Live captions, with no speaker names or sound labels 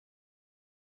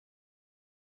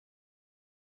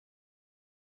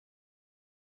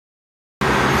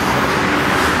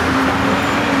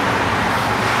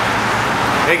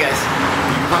Hey guys,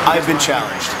 I've been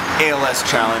challenged. ALS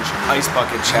challenge, ice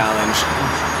bucket challenge.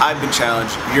 I've been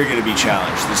challenged, you're gonna be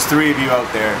challenged. There's 3 of you out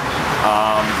there.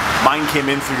 Mine came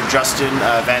in through Justin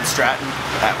Van Straaten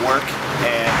at work.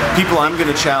 And people I'm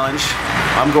gonna challenge,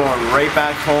 I'm going right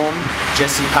back home.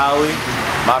 Powley,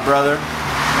 my brother,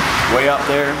 way up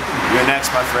there. You're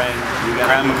next, my friend. You got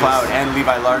McLeod and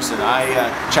Levi Larsen. I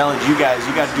challenge you guys,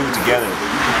 you gotta do it together.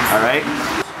 Alright?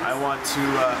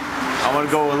 I want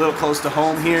to go a little close to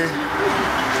home here.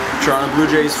 Toronto Blue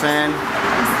Jays fan,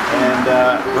 and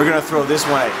we're gonna throw this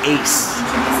one at Ace.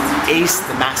 Ace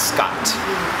the Mascot.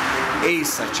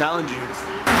 Ace, I challenge you.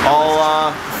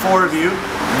 All 4 of you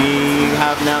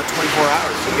have now 24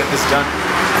 hours to get this done.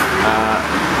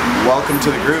 Welcome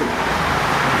to the group.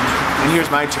 And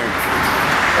here's my turn.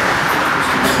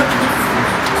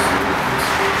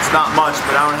 It's not much,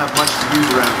 but I don't have much to use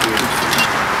around here.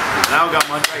 And I don't got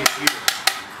much ice either.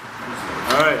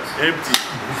 Alright, empty.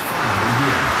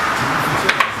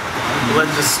 Let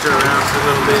this stir around for a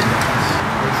little bit.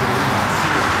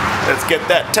 Let's get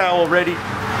that towel ready.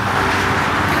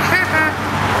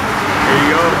 There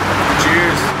you go.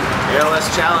 Cheers. ALS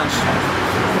challenge.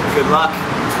 Good luck.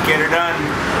 Get her done.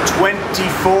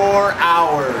 24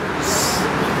 hours.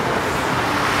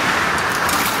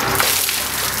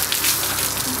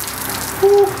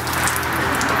 Woo.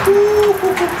 Woo.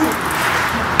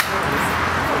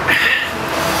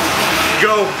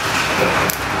 Go.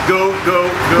 Go, go,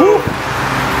 go. Woo.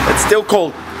 It's still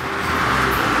cold.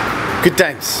 Good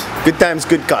times. Good times,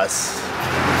 good cause.